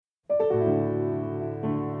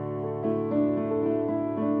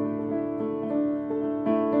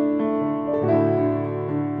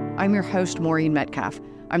I'm your host, Maureen Metcalf.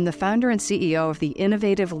 I'm the founder and CEO of the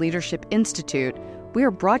Innovative Leadership Institute. We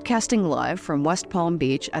are broadcasting live from West Palm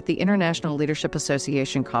Beach at the International Leadership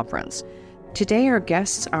Association Conference. Today, our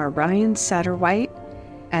guests are Ryan Satterwhite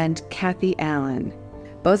and Kathy Allen.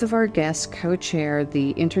 Both of our guests co-chair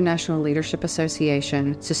the International Leadership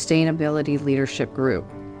Association Sustainability Leadership Group.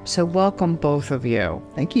 So welcome, both of you.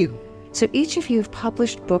 Thank you. So each of you have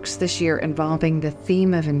published books this year involving the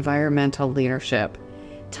theme of environmental leadership.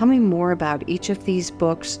 Tell me more about each of these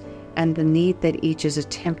books and the need that each is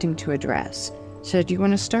attempting to address. So do you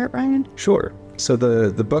want to start, Ryan? Sure. So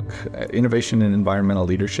the book, Innovation in Environmental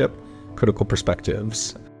Leadership, Critical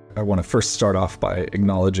Perspectives, I want to first start off by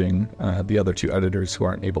acknowledging the other two editors who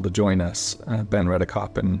aren't able to join us, Ben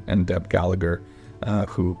Redekop and Deb Gallagher,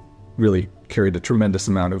 who really carried a tremendous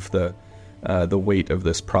amount of the weight of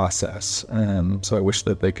this process. So I wish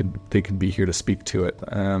that they could be here to speak to it.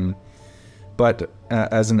 But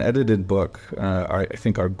as an edited book, I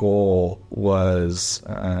think our goal was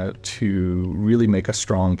to really make a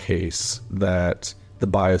strong case that the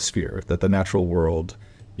biosphere, that the natural world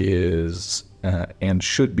is and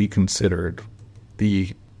should be considered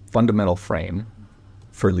the fundamental frame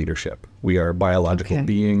for leadership. We are biological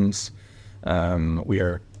beings. We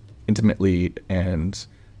are intimately and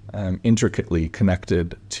intricately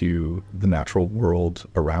connected to the natural world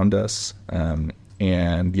around us.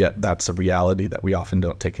 And yet that's a reality that we often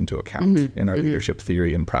don't take into account in our leadership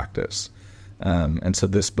theory and practice. And so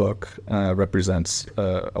this book represents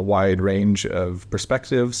a wide range of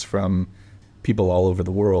perspectives from people all over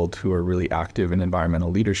the world who are really active in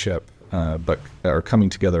environmental leadership, but are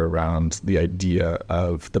coming together around the idea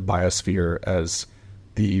of the biosphere as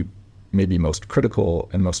the maybe most critical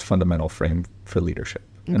and most fundamental frame for leadership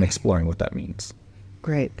and exploring what that means.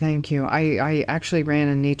 Great, thank you. I actually ran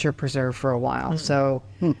a nature preserve for a while, so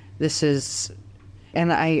this is,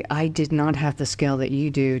 and I did not have the skill that you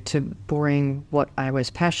do to bring what I was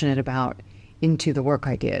passionate about into the work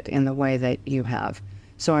I did in the way that you have.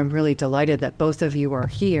 So I'm really delighted that both of you are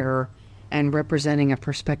here and representing a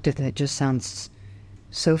perspective that just sounds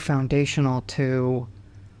so foundational to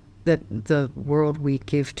the world we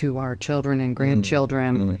give to our children and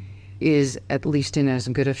grandchildren is at least in as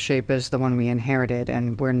good of shape as the one we inherited,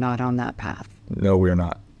 and we're not on that path. No, we're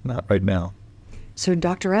not. Not right now. So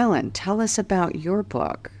Dr. Allen, tell us about your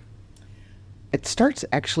book. It starts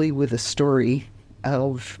actually with a story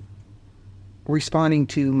of responding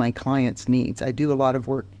to my clients' needs. I do a lot of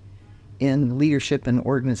work in leadership and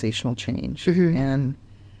organizational change. And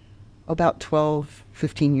about 12,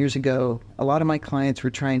 15 years ago, a lot of my clients were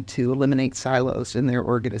trying to eliminate silos in their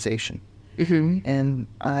organization. And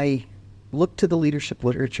I looked to the leadership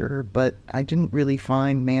literature, but I didn't really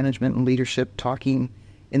find management and leadership talking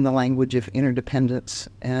in the language of interdependence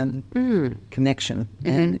and connection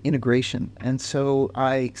and integration. And so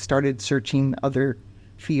I started searching other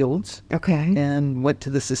fields and went to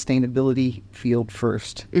the sustainability field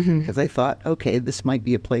first because I thought, okay, this might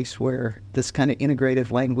be a place where this kind of integrative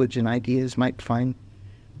language and ideas might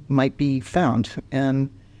be found. And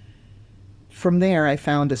from there, I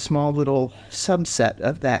found a small little subset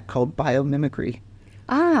of that called biomimicry.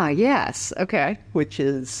 Ah, yes. Okay. Which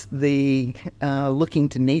is the looking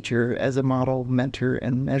to nature as a model, mentor,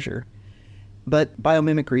 and measure. But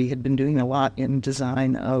biomimicry had been doing a lot in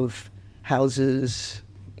design of houses,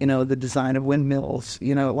 the design of windmills,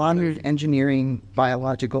 a lot of engineering,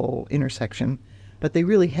 biological intersection. But they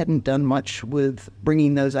really hadn't done much with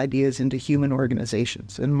bringing those ideas into human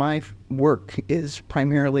organizations. And my work is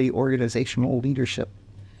primarily organizational leadership.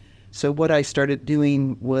 So what I started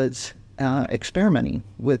doing was experimenting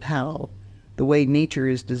with how the way nature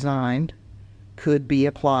is designed could be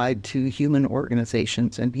applied to human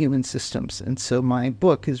organizations and human systems. And so my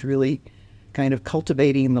book is really kind of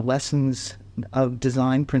cultivating the lessons of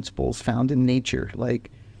design principles found in nature,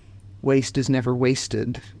 like waste is never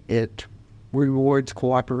wasted. It rewards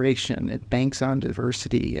cooperation. It banks on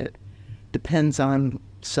diversity. It depends on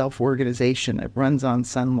self-organization. It runs on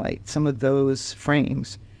sunlight. Some of those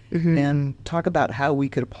frames. And talk about how we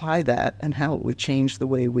could apply that and how it would change the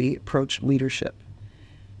way we approach leadership.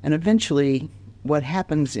 And eventually, what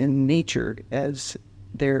happens in nature as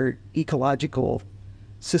their ecological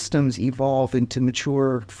systems evolve into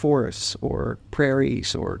mature forests or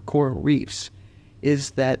prairies or coral reefs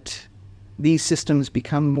is that these systems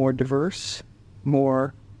become more diverse,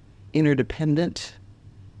 more interdependent.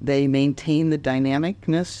 They maintain the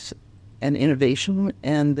dynamicness and innovation,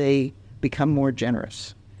 and they become more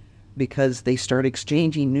generous because they start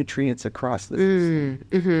exchanging nutrients across the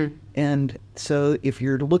system. And so if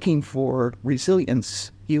you're looking for resilience,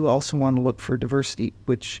 you also want to look for diversity,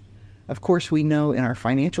 which Of course, we know in our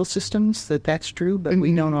financial systems that that's true, but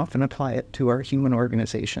we don't often apply it to our human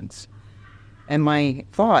organizations. And my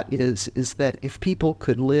thought is that if people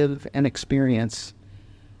could live and experience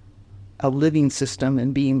a living system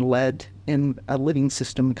and being led in a living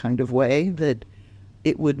system kind of way, that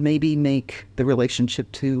it would maybe make the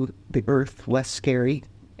relationship to the earth less scary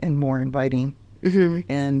and more inviting,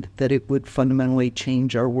 and that it would fundamentally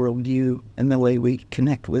change our worldview and the way we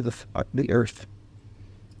connect with the earth.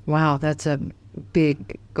 Wow, that's a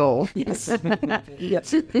big goal. Yes.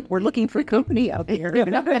 Yes. We're looking for company out there.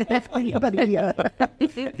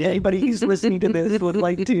 Anybody who's listening to this would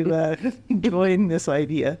like to join this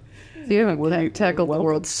idea. You haven't tackled the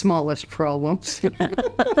world's smallest problems.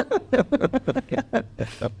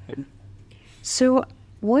 So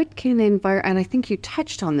what can and I think you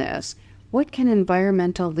touched on this, what can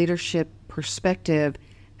environmental leadership perspective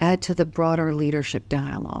add to the broader leadership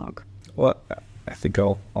dialogue? Well, I think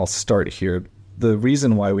I'll start here. The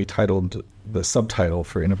reason why we titled the subtitle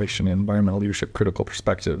for Innovation in Environmental Leadership Critical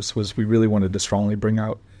Perspectives was we really wanted to strongly bring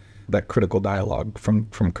out that critical dialogue from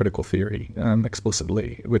critical theory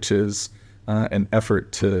explicitly, which is an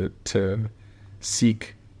effort to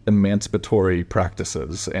seek emancipatory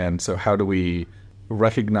practices. And so how do we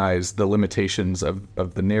recognize the limitations of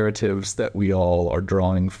the narratives that we all are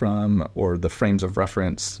drawing from, or the frames of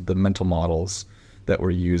reference, the mental models that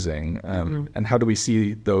we're using, and how do we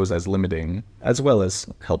see those as limiting as well as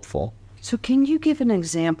helpful? So can you give an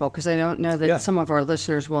example? Because I don't know that some of our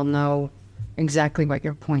listeners will know exactly what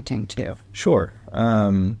you're pointing to. Sure.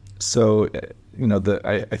 So,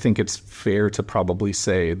 I think it's fair to probably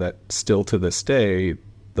say that still to this day,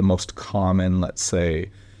 the most common, let's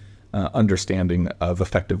say, understanding of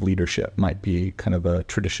effective leadership might be kind of a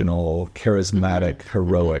traditional, charismatic,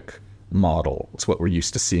 heroic model. It's what we're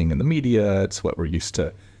used to seeing in the media. It's what we're used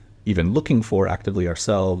to even looking for actively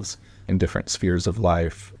ourselves in different spheres of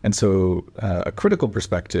life. And so a critical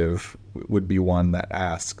perspective would be one that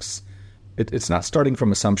asks, it's not starting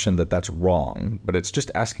from assumption that that's wrong, but it's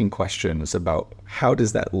just asking questions about how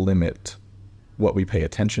does that limit what we pay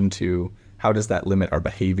attention to? How does that limit our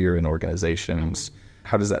behavior in organizations?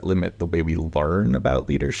 How does that limit the way we learn about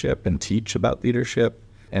leadership and teach about leadership?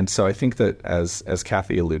 And so I think that as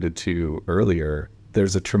Kathy alluded to earlier,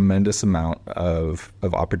 there's a tremendous amount of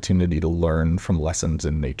opportunity to learn from lessons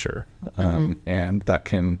in nature. And that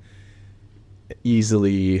can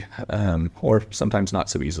easily, or sometimes not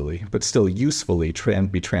so easily, but still usefully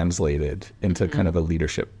be translated into kind of a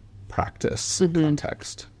leadership practice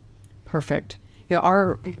context. Perfect.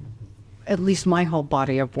 At least my whole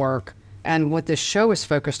body of work and what this show is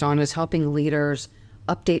focused on is helping leaders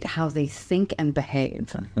update how they think and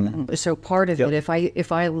behave. So part of it,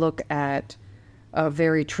 if I look at a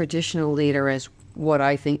very traditional leader as what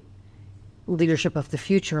I think leadership of the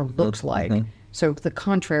future looks like, so the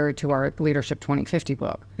contrary to our Leadership 2050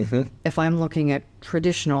 book, if I'm looking at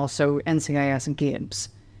traditional, so NCIS and Gibbs,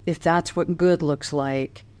 if that's what good looks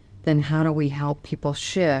like, then how do we help people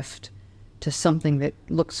shift to something that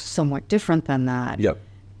looks somewhat different than that?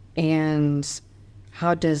 And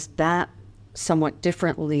how does that somewhat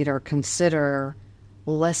different leader consider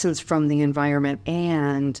lessons from the environment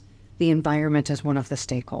and the environment as one of the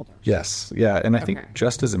stakeholders? Yes. Yeah. And I think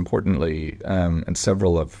just as importantly, and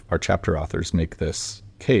several of our chapter authors make this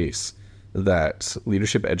case, that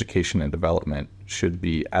leadership education and development should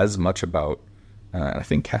be as much about, and I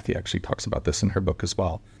think Kathy actually talks about this in her book as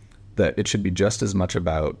well, that it should be just as much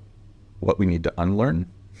about what we need to unlearn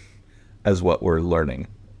as what we're learning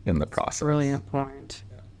in the process. Brilliant point.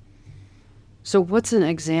 So what's an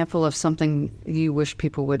example of something you wish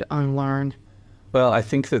people would unlearn? Well, I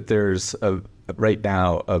think that there's right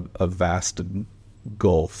now a vast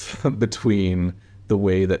gulf between the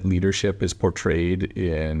way that leadership is portrayed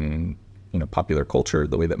in popular culture,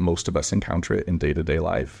 the way that most of us encounter it in day-to-day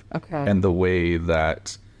life, and the way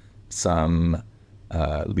that some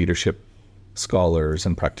leadership scholars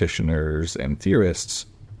and practitioners and theorists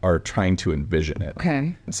are trying to envision it.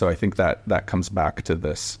 So I think that comes back to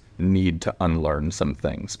this need to unlearn some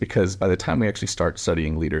things, because by the time we actually start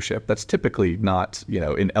studying leadership, that's typically not,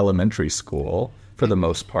 in elementary school for the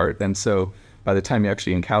most part. And so by the time you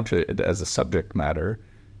actually encounter it as a subject matter,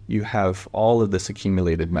 you have all of this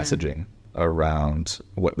accumulated messaging around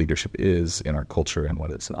what leadership is in our culture and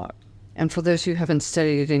what it's not. And for those who haven't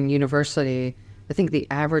studied it in university, I think the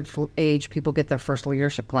average age people get their first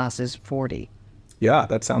leadership class is 40. Yeah,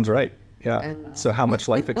 that sounds right. Yeah. So how much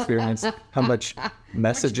life experience, how much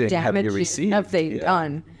messaging have you received? Have they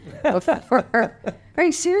done before? I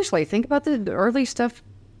mean, seriously, think about the early stuff.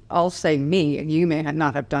 I'll say me, you may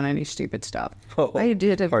not have done any stupid stuff. I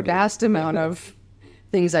did a vast amount of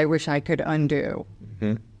things I wish I could undo.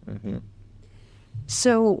 Mm-hmm. Mm-hmm.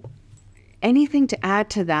 So anything to add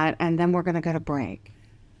to that, and then we're going to go to break.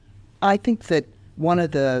 I think that one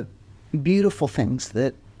of the beautiful things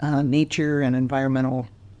that nature and environmental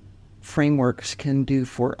frameworks can do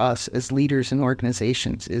for us as leaders in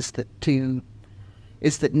organizations is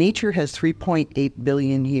that nature has 3.8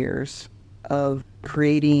 billion years of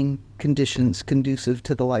creating conditions conducive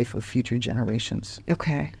to the life of future generations.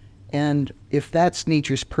 Okay. And if that's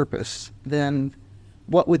nature's purpose, then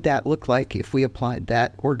what would that look like if we applied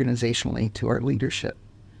that organizationally to our leadership?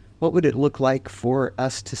 What would it look like for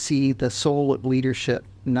us to see the soul of leadership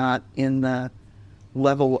not in the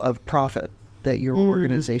level of profit that your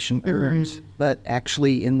organization earns, but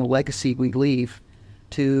actually in the legacy we leave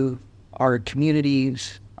to our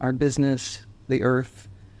communities, our business, the earth?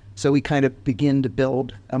 So we kind of begin to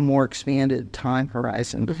build a more expanded time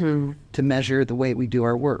horizon to measure the way we do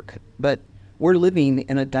our work. But we're living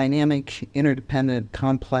in a dynamic, interdependent,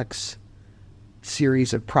 complex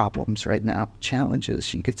series of problems right now,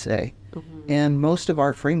 challenges, you could say. And most of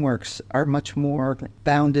our frameworks are much more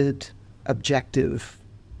bounded, objective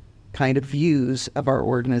kind of views of our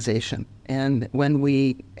organization. And when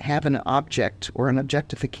we have an object or an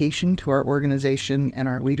objectification to our organization and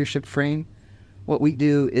our leadership frame, what we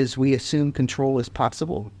do is we assume control is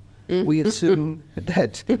possible. We assume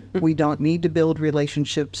that we don't need to build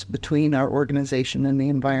relationships between our organization and the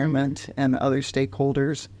environment and other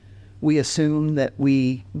stakeholders. We assume that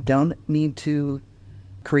we don't need to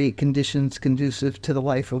create conditions conducive to the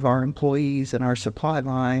life of our employees and our supply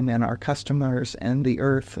line and our customers and the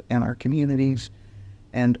earth and our communities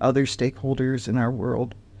and other stakeholders in our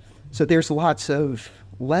world. So there's lots of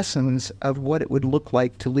lessons of what it would look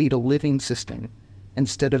like to lead a living system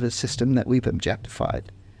instead of a system that we've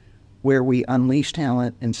objectified, where we unleash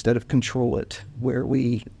talent instead of control it, where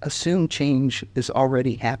we assume change is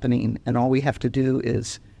already happening and all we have to do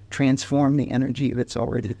is transform the energy that's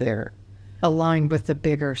already there. Aligned with the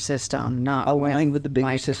bigger system, not aligned with the bigger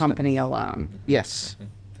my system. Company alone. Yes.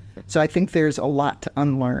 So I think there's a lot to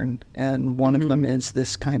unlearn, and one of them is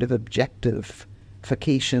this kind of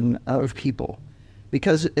objectification of people.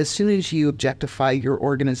 Because as soon as you objectify your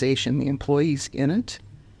organization, the employees in it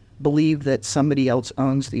believe that somebody else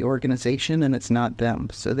owns the organization and it's not them,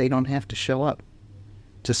 so they don't have to show up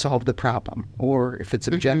to solve the problem. Or if it's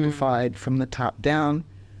objectified from the top down,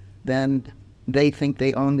 then they think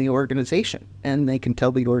they own the organization and they can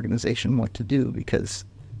tell the organization what to do because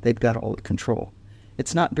they've got all the control.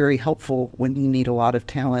 It's not very helpful when you need a lot of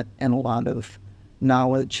talent and a lot of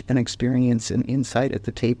knowledge and experience and insight at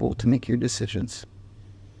the table to make your decisions.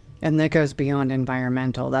 And that goes beyond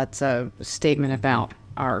environmental. That's a statement about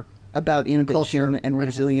our innovation culture and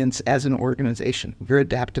resilience as an organization, your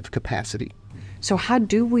adaptive capacity. So how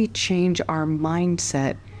do we change our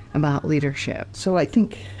mindset about leadership? So I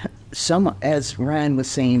think as Ryan was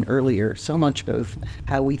saying earlier, so much of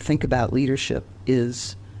how we think about leadership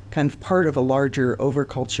is kind of part of a larger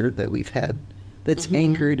overculture that we've had that's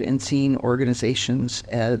anchored in seeing organizations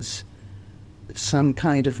as some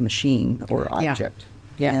kind of machine or object.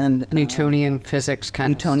 Yeah. And Newtonian physics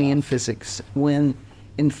kind Newtonian of stuff. physics, when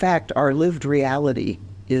in fact our lived reality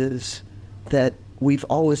is that we've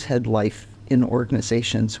always had life in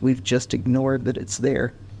organizations. We've just ignored that it's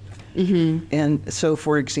there. And so,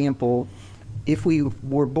 for example, if we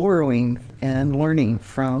were borrowing and learning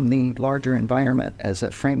from the larger environment as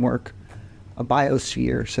a framework, a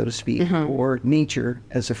biosphere, so to speak, or nature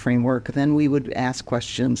as a framework, then we would ask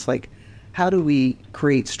questions like, how do we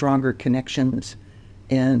create stronger connections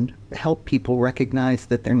and help people recognize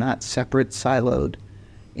that they're not separate, siloed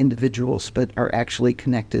individuals, but are actually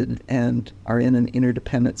connected and are in an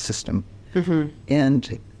interdependent system?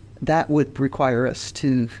 And that would require us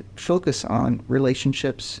to focus on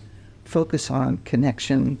relationships, focus on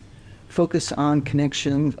connection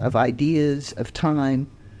of ideas, of time,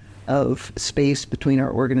 of space between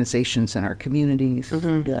our organizations and our communities,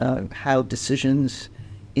 how decisions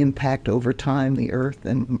impact over time the earth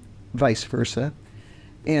and vice versa.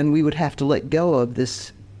 And we would have to let go of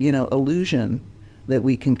this, illusion that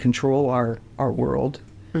we can control our world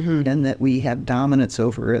and that we have dominance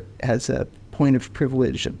over it as a point of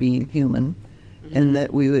privilege of being human, and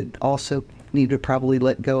that we would also need to probably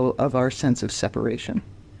let go of our sense of separation.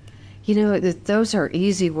 Those are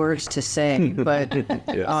easy words to say, but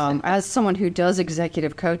as someone who does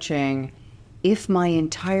executive coaching, if my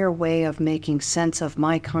entire way of making sense of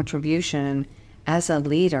my contribution as a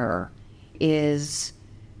leader is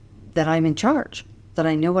that I'm in charge, that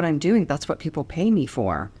I know what I'm doing, that's what people pay me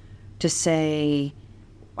for, to say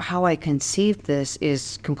how I conceived this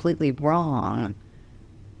is completely wrong,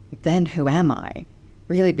 then who am I?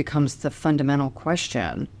 really becomes the fundamental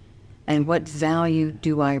question. And what value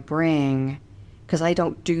do I bring? Because I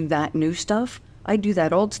don't do that new stuff. I do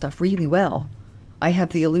that old stuff really well. I have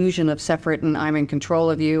the illusion of separate and I'm in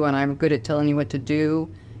control of you and I'm good at telling you what to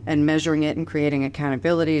do and measuring it and creating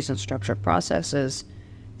accountabilities and structured processes.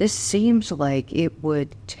 This seems like it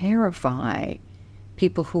would terrify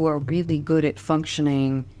people who are really good at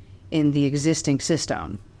functioning in the existing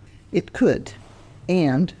system. It could.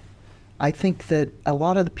 And I think that a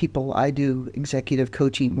lot of the people I do executive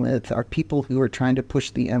coaching with are people who are trying to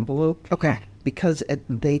push the envelope. Okay. Because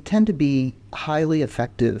they tend to be highly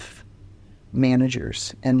effective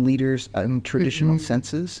managers and leaders in traditional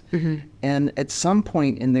senses. And at some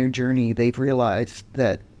point in their journey, they've realized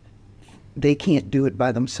that they can't do it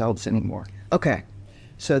by themselves anymore. Okay.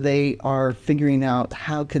 So they are figuring out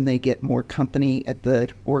how can they get more company at the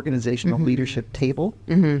organizational leadership table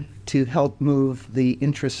to help move the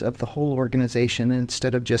interests of the whole organization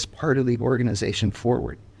instead of just part of the organization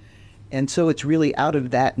forward. And so it's really out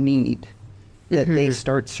of that need that they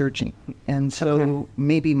start searching. And so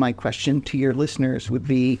maybe my question to your listeners would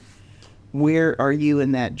be, where are you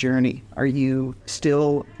in that journey? Are you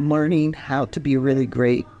still learning how to be a really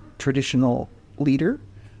great traditional leader?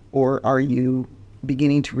 Or are you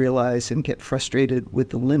beginning to realize and get frustrated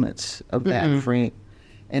with the limits of that frame?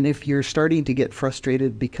 And if you're starting to get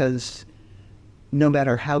frustrated because no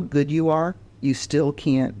matter how good you are, you still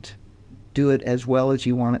can't do it as well as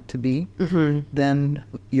you want it to be, then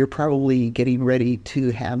you're probably getting ready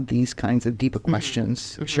to have these kinds of deeper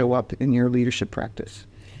questions show up in your leadership practice.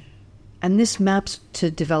 And this maps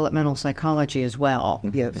to developmental psychology as well.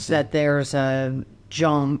 Yes. That there's a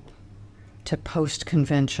jump to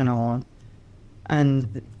post-conventional,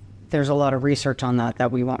 and there's a lot of research on that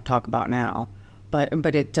we won't talk about now.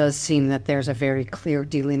 But it does seem that there's a very clear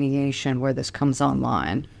delineation where this comes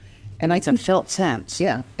online. And it's a felt sense.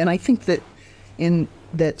 Yeah, and I think that in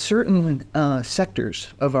that certain sectors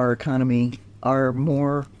of our economy are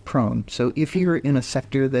more prone. So if you're in a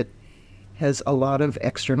sector that has a lot of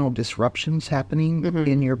external disruptions happening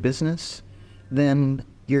in your business, then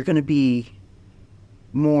you're going to be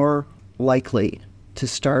more likely to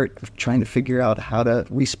start trying to figure out how to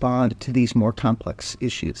respond to these more complex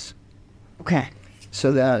issues. Okay.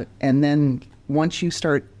 So that, and then once you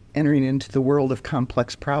start entering into the world of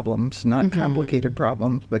complex problems, not complicated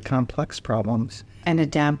problems, but complex problems. And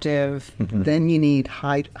adaptive. Then you need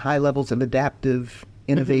high levels of adaptive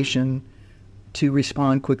innovation to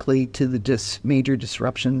respond quickly to the major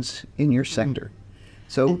disruptions in your sector.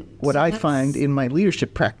 So what I find in my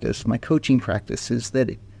leadership practice, my coaching practice, is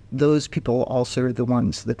that those people also are the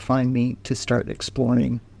ones that find me to start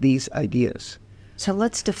exploring these ideas. So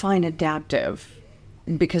let's define adaptive,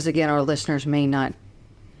 because again, our listeners may not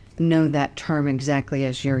know that term exactly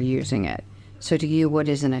as you're using it. So to you, what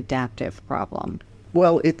is an adaptive problem?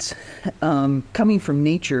 Well, it's coming from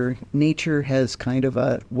nature. Nature has kind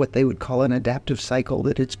of what they would call an adaptive cycle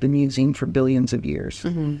that it's been using for billions of years.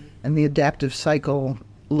 And the adaptive cycle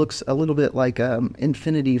looks a little bit like an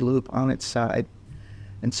infinity loop on its side.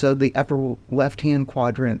 And so the upper left-hand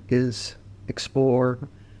quadrant is explore.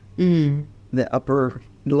 The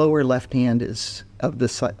lower left-hand is of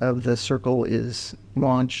the circle is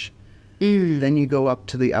launch. Then you go up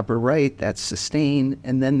to the upper right, that's sustain,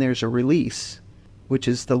 and then there's a release, which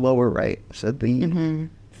is the lower right. So the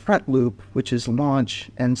front loop, which is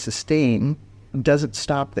launch and sustain, doesn't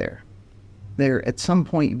stop there. There, at some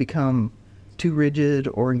point, you become too rigid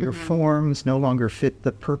or your forms no longer fit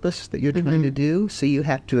the purpose that you're trying to do, so you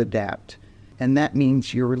have to adapt. And that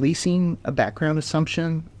means you're releasing a background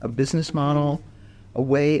assumption, a business model, a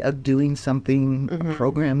way of doing something, a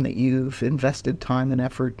program that you've invested time and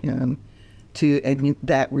effort in, and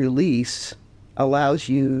that release allows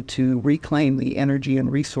you to reclaim the energy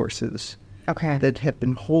and resources that have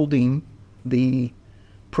been holding the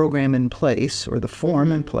program in place or the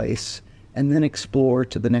form in place, and then explore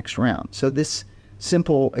to the next round. So this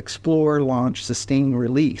simple explore, launch, sustain,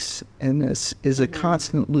 release, and this is a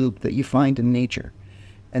constant loop that you find in nature.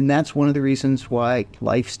 And that's one of the reasons why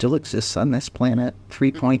life still exists on this planet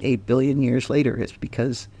 3.8 billion years later, is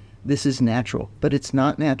because this is natural. But it's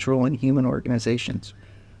not natural in human organizations.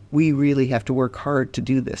 We really have to work hard to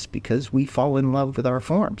do this because we fall in love with our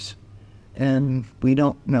forms. And we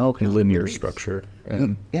don't know linear structure.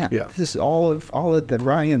 And, this is all of the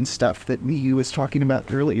Ryan stuff that he was talking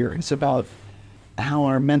about earlier. It's about how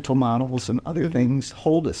our mental models and other things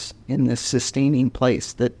hold us in this sustaining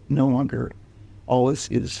place that no longer always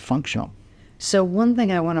is functional. So one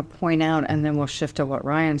thing I want to point out, and then we'll shift to what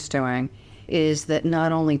Ryan's doing, is that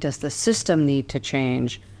not only does the system need to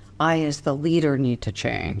change, I as the leader need to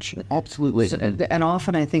change. Absolutely. And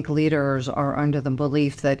often I think leaders are under the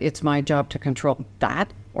belief that it's my job to control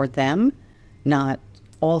that or them, not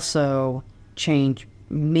also change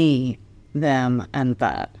me, them, and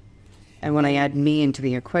that. And when I add me into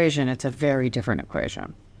the equation, it's a very different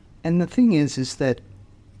equation. And the thing is that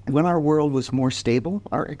when our world was more stable,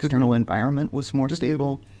 our external environment was more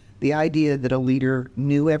stable, the idea that a leader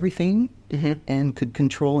knew everything and could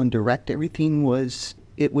control and direct everything was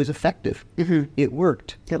effective. It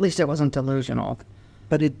worked. At least it wasn't delusional.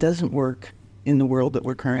 But it doesn't work in the world that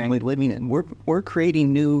we're currently living in. We're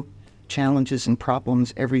creating new challenges and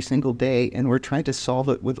problems every single day, and we're trying to solve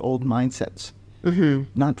it with old mindsets.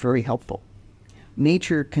 Not very helpful.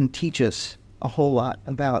 Nature can teach us a whole lot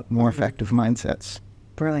about more effective mindsets.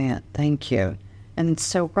 Brilliant. Thank you. And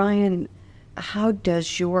so, Ryan, how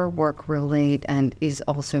does your work relate and is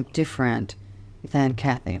also different than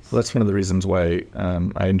Kathy? Well, that's one of the reasons why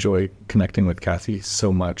I enjoy connecting with Kathy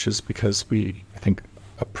so much, is because we, I think,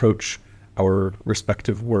 approach our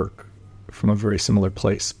respective work from a very similar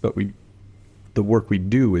place, but the work we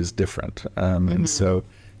do is different. And so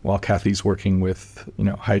while Kathy's working with,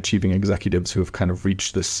 high achieving executives who have kind of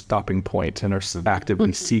reached this stopping point and are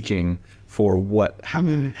actively seeking for what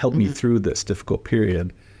helped me through this difficult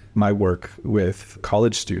period, my work with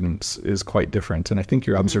college students is quite different. And I think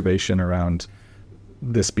your observation around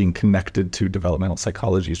this being connected to developmental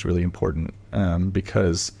psychology is really important,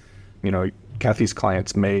 because, Kathy's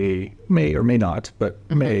clients may or may not, but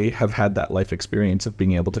may have had that life experience of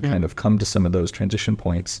being able to kind of come to some of those transition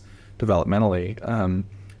points developmentally.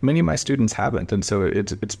 Many of my students haven't, and so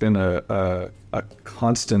it's been a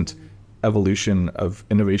constant evolution of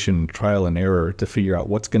innovation, trial and error to figure out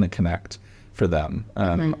what's going to connect for them.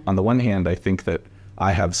 On the one hand, I think that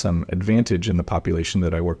I have some advantage in the population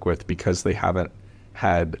that I work with because they haven't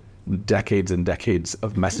had decades and decades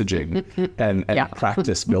of messaging and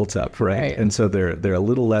practice built up, right? And so they're a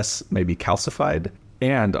little less maybe calcified.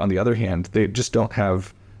 And on the other hand, they just don't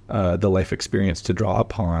have the life experience to draw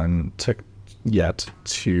upon yet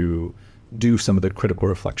to do some of the critical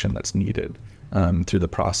reflection that's needed through the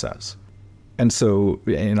process. And so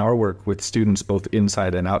in our work with students, both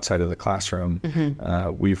inside and outside of the classroom,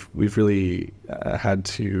 we've really had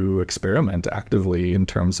to experiment actively in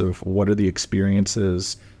terms of what are the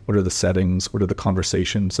experiences, what are the settings, what are the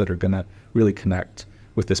conversations that are going to really connect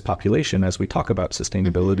with this population as we talk about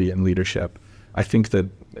sustainability and leadership. I think that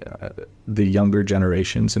the younger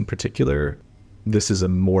generations in particular, this is a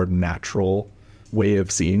more natural way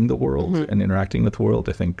of seeing the world and interacting with the world.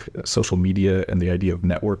 I think social media and the idea of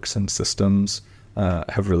networks and systems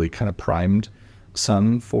have really kind of primed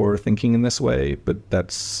some for thinking in this way, but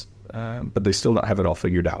but they still don't have it all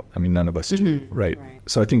figured out. I mean, none of us do, right?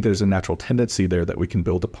 So I think there's a natural tendency there that we can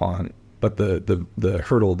build upon. But the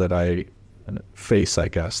hurdle that I face, I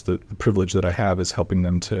guess, the privilege that I have is helping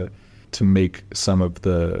them to make some of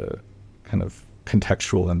the kind of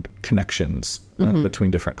contextual and connections between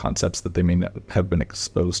different concepts that they may not have been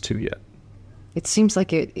exposed to yet. It seems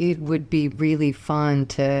like it would be really fun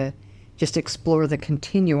to just explore the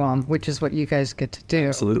continuum, which is what you guys get to do.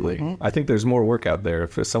 Absolutely. I think there's more work out there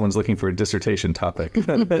if someone's looking for a dissertation topic.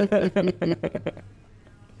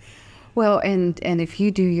 Well, and if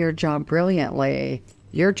you do your job brilliantly,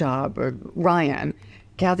 your job, or Ryan,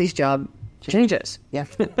 Kathy's job changes. Yeah,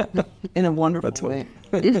 in a wonderful way.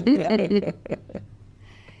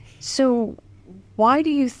 So why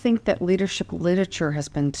do you think that leadership literature has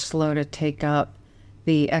been slow to take up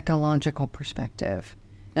the ecological perspective?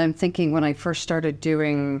 And I'm thinking when I first started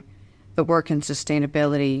doing the work in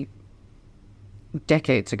sustainability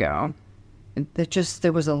decades ago,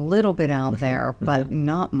 there was a little bit out there, but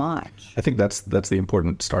not much. I think that's the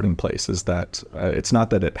important starting place, is that it's not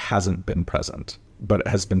that it hasn't been present, but it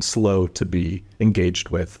has been slow to be engaged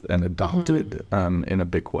with and adopted in a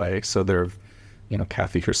big way. So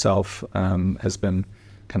Kathy herself has been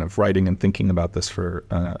kind of writing and thinking about this for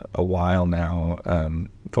a while now.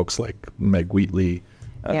 Folks like Meg Wheatley,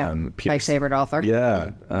 my favorite author.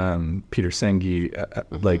 Peter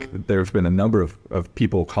Senge, like there have been a number of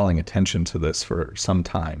people calling attention to this for some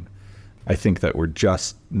time. I think that we're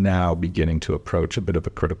just now beginning to approach a bit of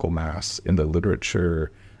a critical mass in the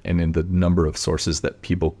literature and in the number of sources that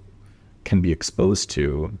people can be exposed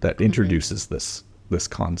to that introduces this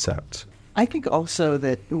concept. I think also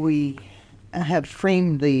that we have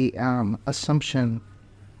framed the assumption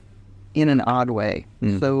in an odd way.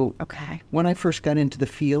 So when I first got into the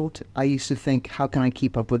field, I used to think, how can I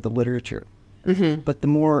keep up with the literature? But the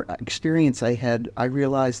more experience I had, I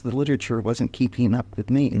realized the literature wasn't keeping up with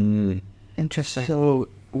me. Interesting. So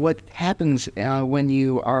what happens when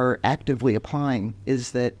you are actively applying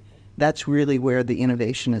is that that's really where the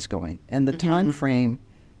innovation is going. And the time frame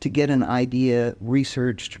to get an idea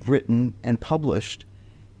researched, written, and published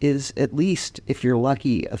is at least, if you're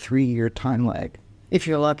lucky, a 3-year time lag. If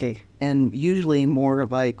you're lucky. And usually more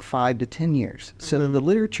like 5 to 10 years. So the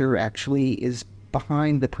literature actually is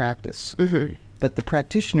behind the practice. But the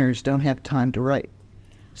practitioners don't have time to write.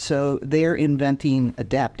 So they're inventing,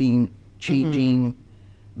 adapting, changing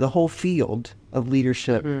the whole field of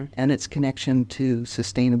leadership and its connection to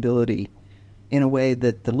sustainability in a way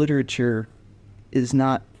that the literature is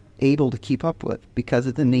not able to keep up with because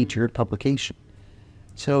of the nature of publication.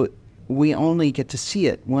 So we only get to see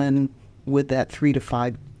it when with that 3 to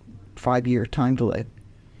 5 year time delay.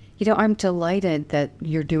 You know, I'm delighted that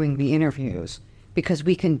you're doing the interviews because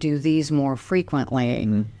we can do these more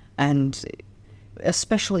frequently. And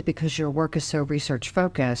especially because your work is so research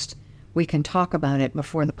focused, we can talk about it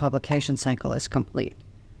before the publication cycle is complete.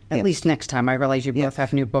 At least next time. I realize you both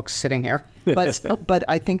have new books sitting here. But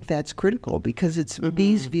I think that's critical because it's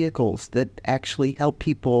these vehicles that actually help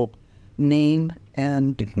people name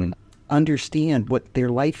and understand what their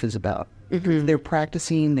life is about. They're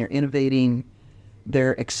practicing, they're innovating,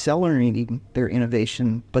 they're accelerating their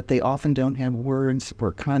innovation, but they often don't have words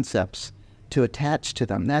or concepts to attach to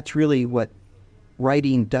them. That's really what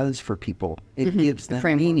writing does for people. It gives them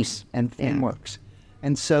meaning and frameworks.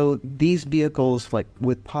 And so these vehicles, like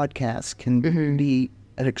with podcasts, can be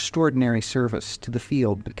an extraordinary service to the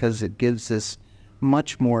field because it gives this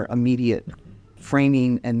much more immediate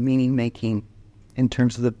framing and meaning making in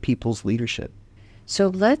terms of the people's leadership. So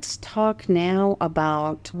let's talk now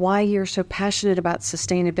about why you're so passionate about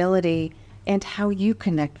sustainability and how you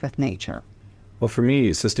connect with nature. Well, for me,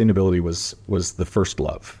 sustainability was the first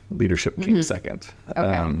love. Leadership came second.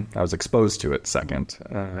 I was exposed to it second.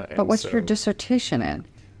 But what's your dissertation in?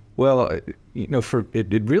 Well, you know,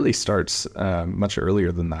 it really starts much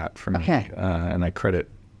earlier than that for me. And I credit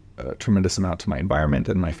a tremendous amount to my environment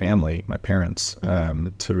and my family, my parents,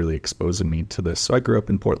 to really exposing me to this. So I grew up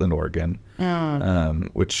in Portland, Oregon,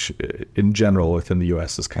 which in general within the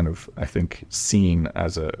U.S. is kind of, I think, seen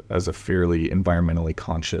as a fairly environmentally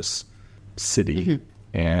conscious city.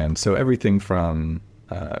 And so everything from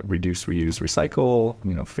reduce, reuse, recycle,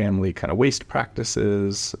 you know, family kind of waste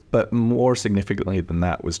practices, but more significantly than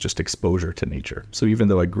that was just exposure to nature. So even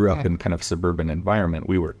though I grew up in kind of suburban environment,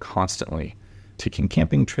 we were constantly taking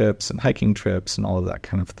camping trips and hiking trips and all of that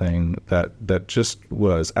kind of thing that just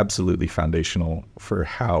was absolutely foundational for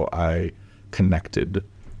how I connected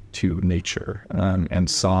to nature and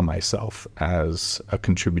saw myself as a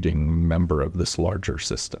contributing member of this larger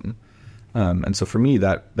system. And so for me,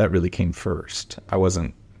 that really came first. I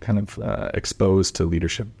wasn't kind of exposed to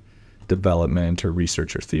leadership development or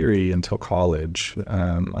research or theory until college,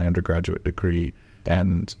 my undergraduate degree.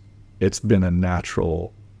 And it's been a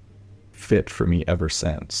natural fit for me ever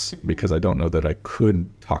since, because I don't know that I could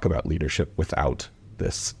talk about leadership without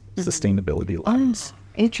this sustainability lens.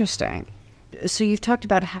 Interesting. So you've talked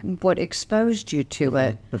about what exposed you to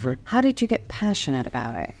it. How did you get passionate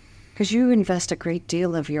about it? Because you invest a great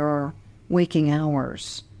deal of your waking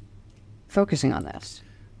hours focusing on this.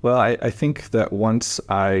 Well, I think that once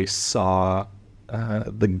I saw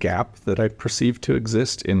the gap that I perceived to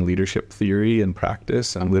exist in leadership theory and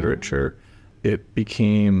practice and literature, it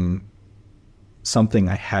became something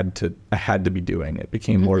I had to be doing. It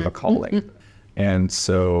became more of a calling. And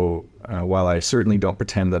so while I certainly don't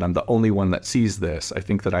pretend that I'm the only one that sees this, I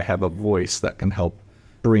think that I have a voice that can help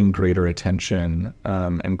bring greater attention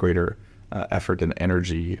and greater effort and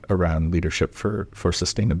energy around leadership for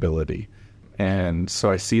sustainability. And so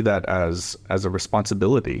I see that as a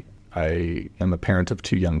responsibility. I am a parent of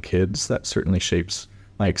 2 young kids. That certainly shapes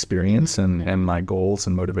my experience and my goals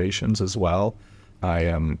and motivations as well. I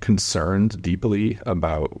am concerned deeply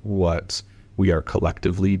about what we are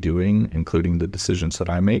collectively doing, including the decisions that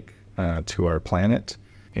I make to our planet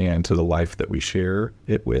and to the life that we share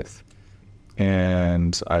it with.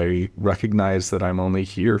 And I recognize that I'm only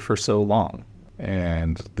here for so long.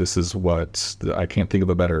 And this is I can't think of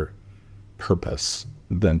a better purpose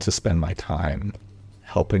than to spend my time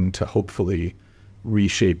helping to hopefully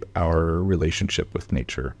reshape our relationship with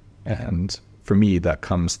nature. And for me, that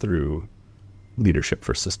comes through leadership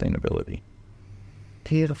for sustainability.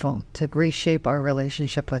 Beautiful. To reshape our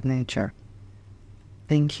relationship with nature.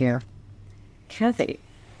 Thank you. Kathy.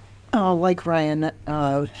 Like Ryan,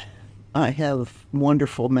 I have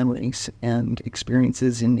wonderful memories and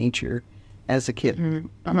experiences in nature as a kid.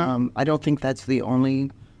 I don't think that's the only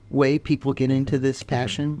way people get into this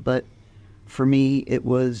passion, but for me, it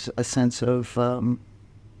was a sense of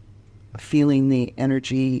feeling the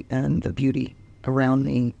energy and the beauty around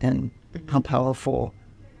me and how powerful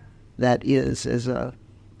that is as a,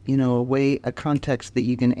 a context that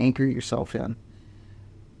you can anchor yourself in.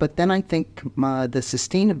 But then I think the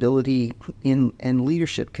sustainability and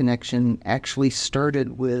leadership connection actually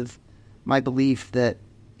started with my belief that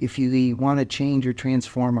if you want to change or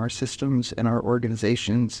transform our systems and our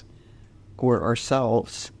organizations or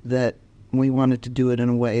ourselves, that we wanted to do it in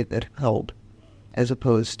a way that held, as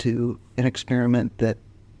opposed to an experiment that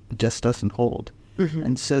just doesn't hold. Mm-hmm.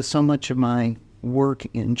 And so much of my work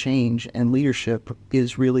in change and leadership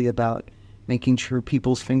is really about making sure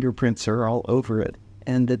people's fingerprints are all over it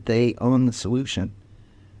and that they own the solution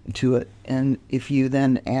to it. And if you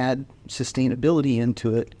then add sustainability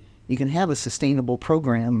into it, you can have a sustainable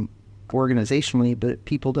program organizationally, but if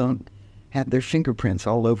people don't have their fingerprints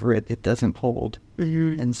all over it, it doesn't hold.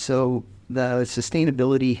 Mm-hmm. And so the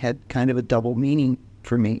sustainability had kind of a double meaning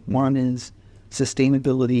for me. One is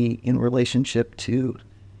sustainability in relationship to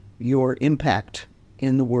your impact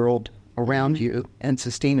in the world around you, and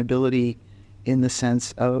sustainability in the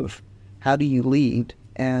sense of how do you lead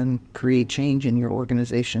and create change in your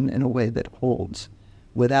organization in a way that holds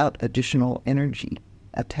without additional energy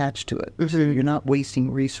attached to it. Mm-hmm. So you're not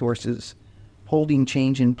wasting resources holding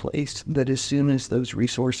change in place that as soon as those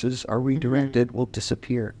resources are redirected will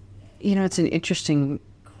disappear. It's an interesting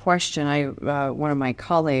question. One of my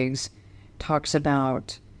colleagues talks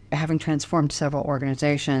about having transformed several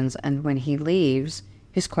organizations, and when he leaves,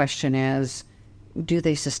 his question is, do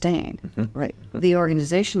they sustain? Mm-hmm. Right. The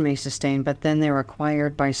organization may sustain, but then they're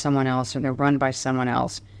acquired by someone else or they're run by someone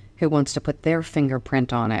else who wants to put their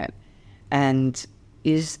fingerprint on it. And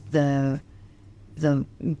is the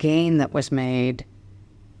gain that was made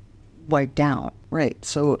wiped out? Right.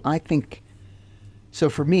 So I think,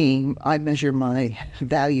 for me, I measure my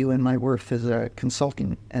value and my worth as a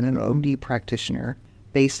consultant and an OD practitioner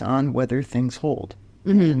based on whether things hold.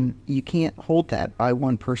 Mm-hmm. And you can't hold that by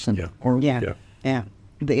one person. Yeah.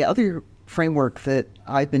 The other framework that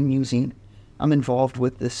I've been using, I'm involved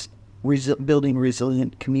with this building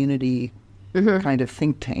resilient community kind of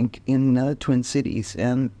think tank in Twin Cities.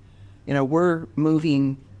 And, we're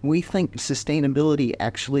moving, we think sustainability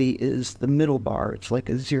actually is the middle bar. It's like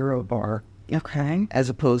a zero bar. Okay. As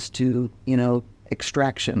opposed to,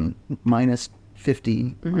 extraction, minus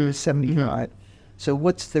 50, minus 75. Mm-hmm. So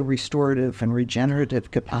what's the restorative and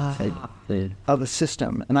regenerative capacity of a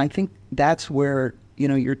system? And I think that's where,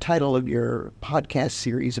 your title of your podcast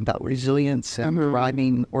series about resilience and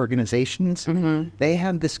thriving organizations, they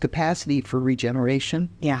have this capacity for regeneration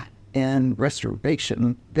and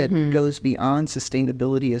restoration that goes beyond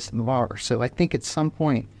sustainability as the bar. So I think at some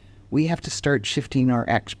point we have to start shifting our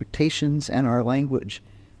expectations and our language.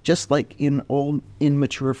 Just like in old,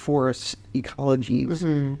 immature forest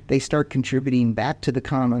ecologies, they start contributing back to the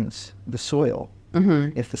commons, the soil.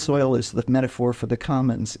 Mm-hmm. If the soil is the metaphor for the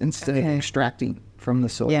commons, instead of extracting from the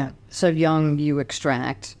soil. Yeah. So young, you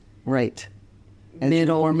extract. Right.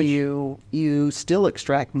 Middle, you still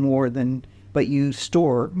extract more than, but you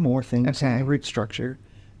store more things in the root structure.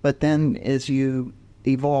 But then as you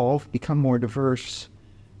evolve, become more diverse,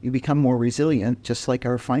 you become more resilient, just like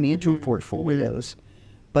our financial portfolios.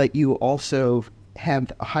 But you also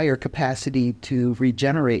have a higher capacity to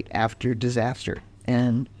regenerate after disaster.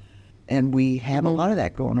 And we have a lot of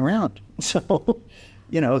that going around. So,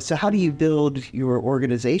 so how do you build your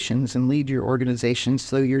organizations and lead your organizations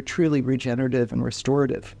so you're truly regenerative and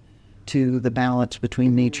restorative to the balance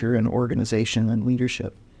between nature and organization and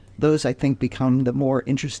leadership? Those, I think, become the more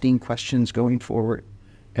interesting questions going forward.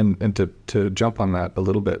 And to jump on that a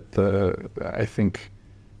little bit, I think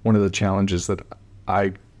one of the challenges that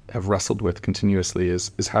I have wrestled with continuously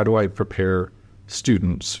is how do I prepare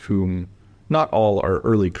students whom not all are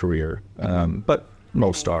early career, but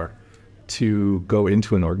most are, to go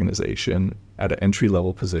into an organization at an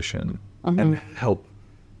entry-level position and help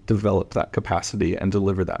develop that capacity and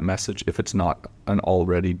deliver that message if it's not an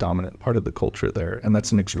already dominant part of the culture there. And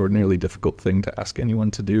that's an extraordinarily difficult thing to ask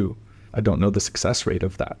anyone to do. I don't know the success rate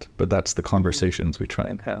of that, but that's the conversations we try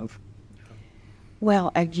and have.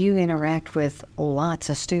 Well, you interact with lots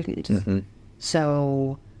of students. Mm-hmm.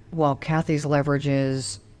 So while Kathy's leverage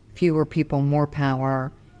is fewer people, more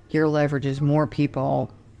power, your leverage is more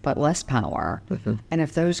people, but less power. Mm-hmm. And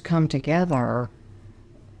if those come together,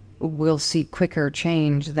 we'll see quicker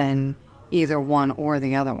change than either one or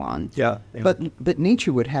the other one. Yeah. But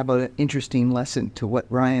nature would have an interesting lesson to what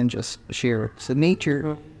Ryan just shared. So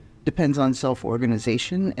nature depends on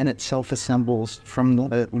self-organization, and it self-assembles from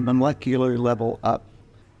the molecular level up.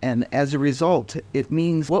 And as a result, it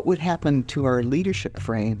means what would happen to our leadership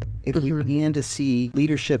frame if we began to see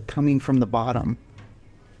leadership coming from the bottom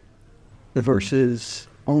versus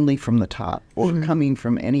only from the top or coming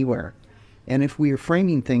from anywhere. And if we are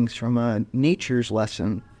framing things from a nature's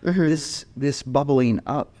lesson, this bubbling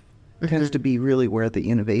up tends to be really where the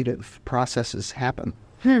innovative processes happen.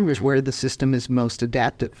 Is where the system is most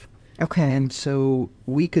adaptive. Okay. And so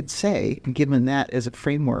we could say, given that as a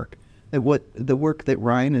framework, that what the work that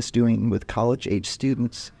Ryan is doing with college-age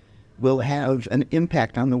students will have an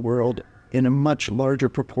impact on the world in a much larger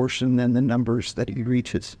proportion than the numbers that he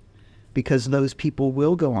reaches, because those people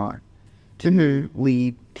will go on to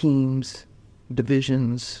lead teams,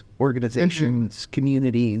 divisions, organizations,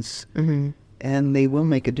 communities, and they will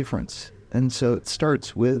make a difference. And so it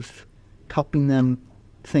starts with helping them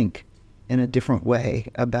think in a different way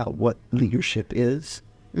about what leadership is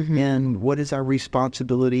and what is our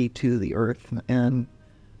responsibility to the earth and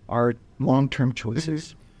our long-term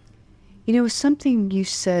choices. You know, something you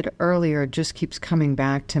said earlier just keeps coming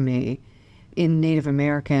back to me. In Native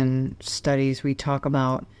American studies, we talk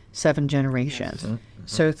about 7 generations.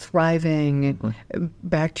 So thriving,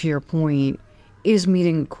 back to your point, is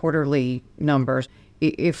meeting quarterly numbers.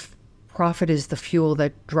 If profit is the fuel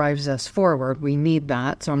that drives us forward, we need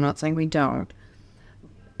that, so I'm not saying we don't.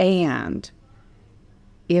 And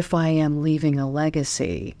if I am leaving a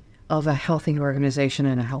legacy of a healthy organization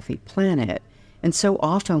and a healthy planet, and so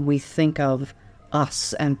often we think of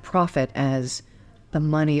us and profit as the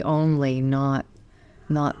money only, not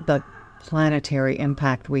the planetary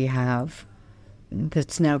impact we have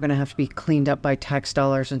that's now going to have to be cleaned up by tax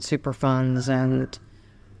dollars and super funds and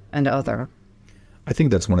other. I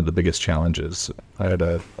think that's one of the biggest challenges. I had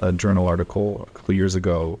a journal article a couple years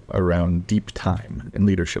ago around deep time in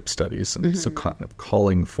leadership studies, and so kind of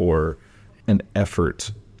calling for an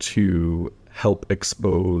effort to help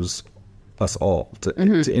expose us all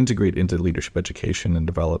to integrate into leadership education and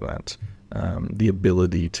development, the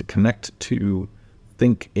ability to connect to,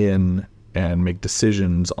 think in, and make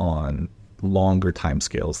decisions on longer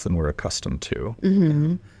timescales than we're accustomed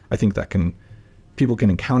to. I think that people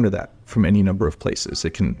can encounter that from any number of places.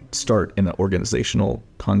 It can start in an organizational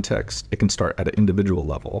context. It can start at an individual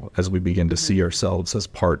level as we begin to see ourselves as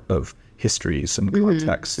part of histories and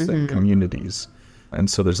contexts and communities. And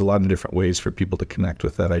so there's a lot of different ways for people to connect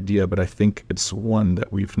with that idea, but I think it's one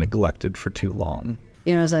that we've neglected for too long.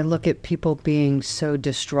 You know, as I look at people being so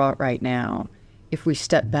distraught right now, if we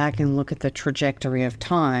step back and look at the trajectory of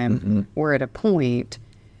time, we're at a point,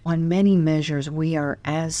 on many measures, we are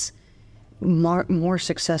as more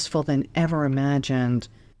successful than ever imagined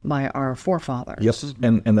by our forefathers. Yes,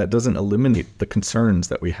 and that doesn't eliminate the concerns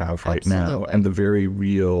that we have right now and the very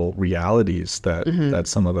real realities that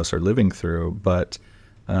some of us are living through. But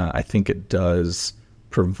I think it does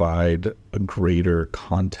provide a greater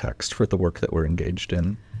context for the work that we're engaged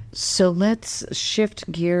in. So let's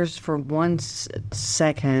shift gears for 1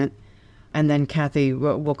 second, and then Kathy,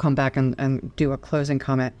 we'll come back and do a closing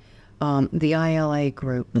comment. The ILA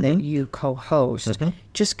group that you co-host,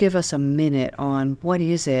 just give us a minute on what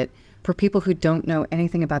is it for people who don't know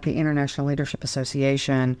anything about the International Leadership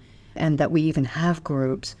Association and that we even have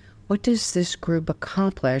groups. What does this group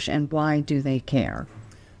accomplish and why do they care?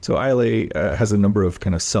 So ILA has a number of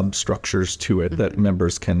kind of substructures to it that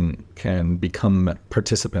members can become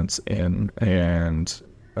participants in, and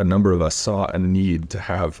a number of us saw a need to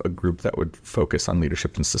have a group that would focus on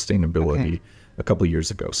leadership and sustainability a couple of years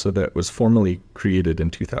ago. So that was formally created in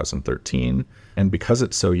 2013. And because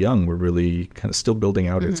it's so young, we're really kind of still building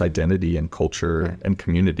out its identity and culture and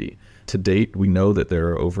community. To date, we know that there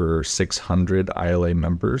are over 600 ILA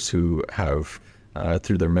members who have,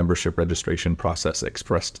 through their membership registration process,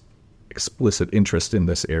 expressed explicit interest in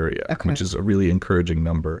this area, which is a really encouraging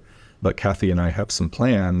number. But Kathy and I have some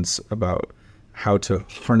plans about how to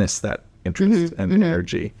harness that interest and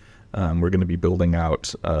energy. We're going to be building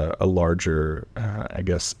out a larger,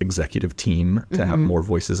 executive team to have more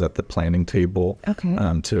voices at the planning table,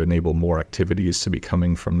 to enable more activities to be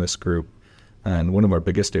coming from this group. And one of our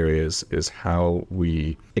biggest areas is how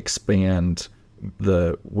we expand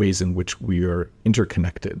the ways in which we are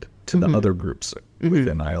interconnected to the other groups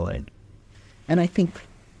within ILA. And I think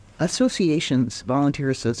associations, volunteer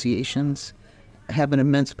associations, have an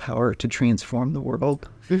immense power to transform the world.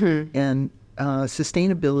 And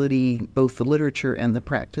sustainability, both the literature and the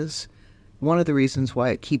practice, one of the reasons why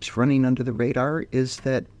it keeps running under the radar is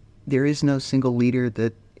that there is no single leader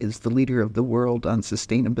that is the leader of the world on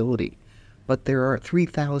sustainability. But there are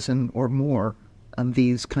 3,000 or more of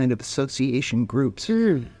these kind of association groups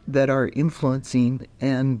that are influencing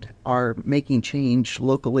and are making change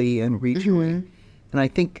locally and regionally. And I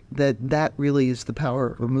think that really is the power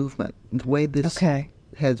of a movement. The way this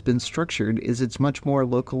has been structured is it's much more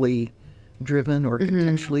locally driven or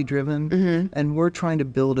contextually driven. And we're trying to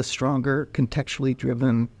build a stronger contextually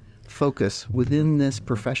driven focus within this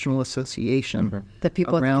professional association that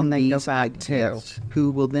people around can then go these back to. ideas,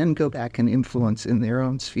 who will then go back and influence in their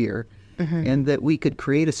own sphere. And that we could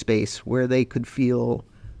create a space where they could feel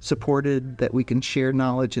supported, that we can share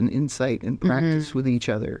knowledge and insight and practice with each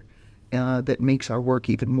other, that makes our work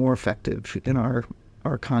even more effective in our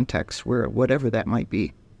context, where whatever that might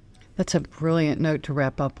be. That's a brilliant note to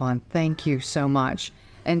wrap up on. Thank you so much.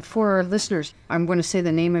 And for our listeners, I'm going to say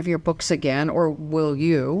the name of your books again, or will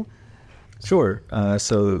you? Sure.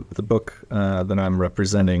 So the book that I'm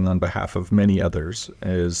representing on behalf of many others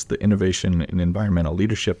is The Innovation in Environmental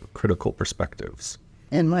Leadership, Critical Perspectives.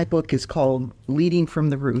 And my book is called Leading from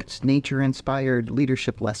the Roots, Nature-Inspired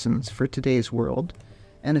Leadership Lessons for Today's World.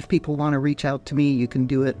 And if people want to reach out to me, you can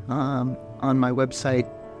do it on my website,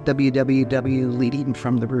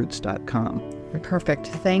 www.leadingfromtheroots.com. Perfect.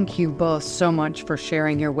 Thank you both so much for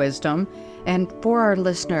sharing your wisdom. And for our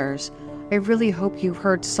listeners, I really hope you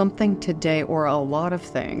heard something today, or a lot of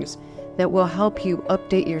things, that will help you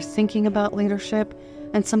update your thinking about leadership,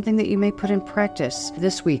 and something that you may put in practice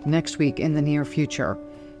this week, next week, in the near future.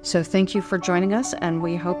 So thank you for joining us, and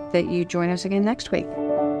we hope that you join us again next week.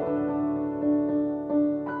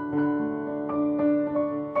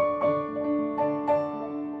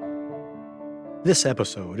 This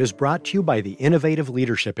episode is brought to you by the Innovative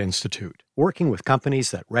Leadership Institute, working with companies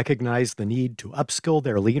that recognize the need to upskill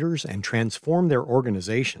their leaders and transform their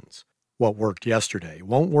organizations. What worked yesterday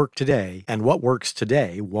won't work today, and what works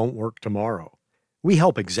today won't work tomorrow. We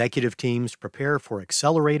help executive teams prepare for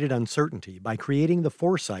accelerated uncertainty by creating the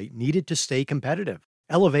foresight needed to stay competitive,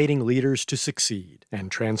 elevating leaders to succeed, and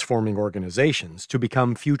transforming organizations to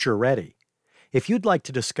become future-ready. If you'd like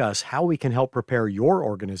to discuss how we can help prepare your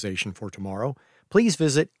organization for tomorrow, please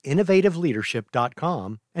visit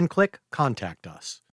innovativeleadership.com and click Contact Us.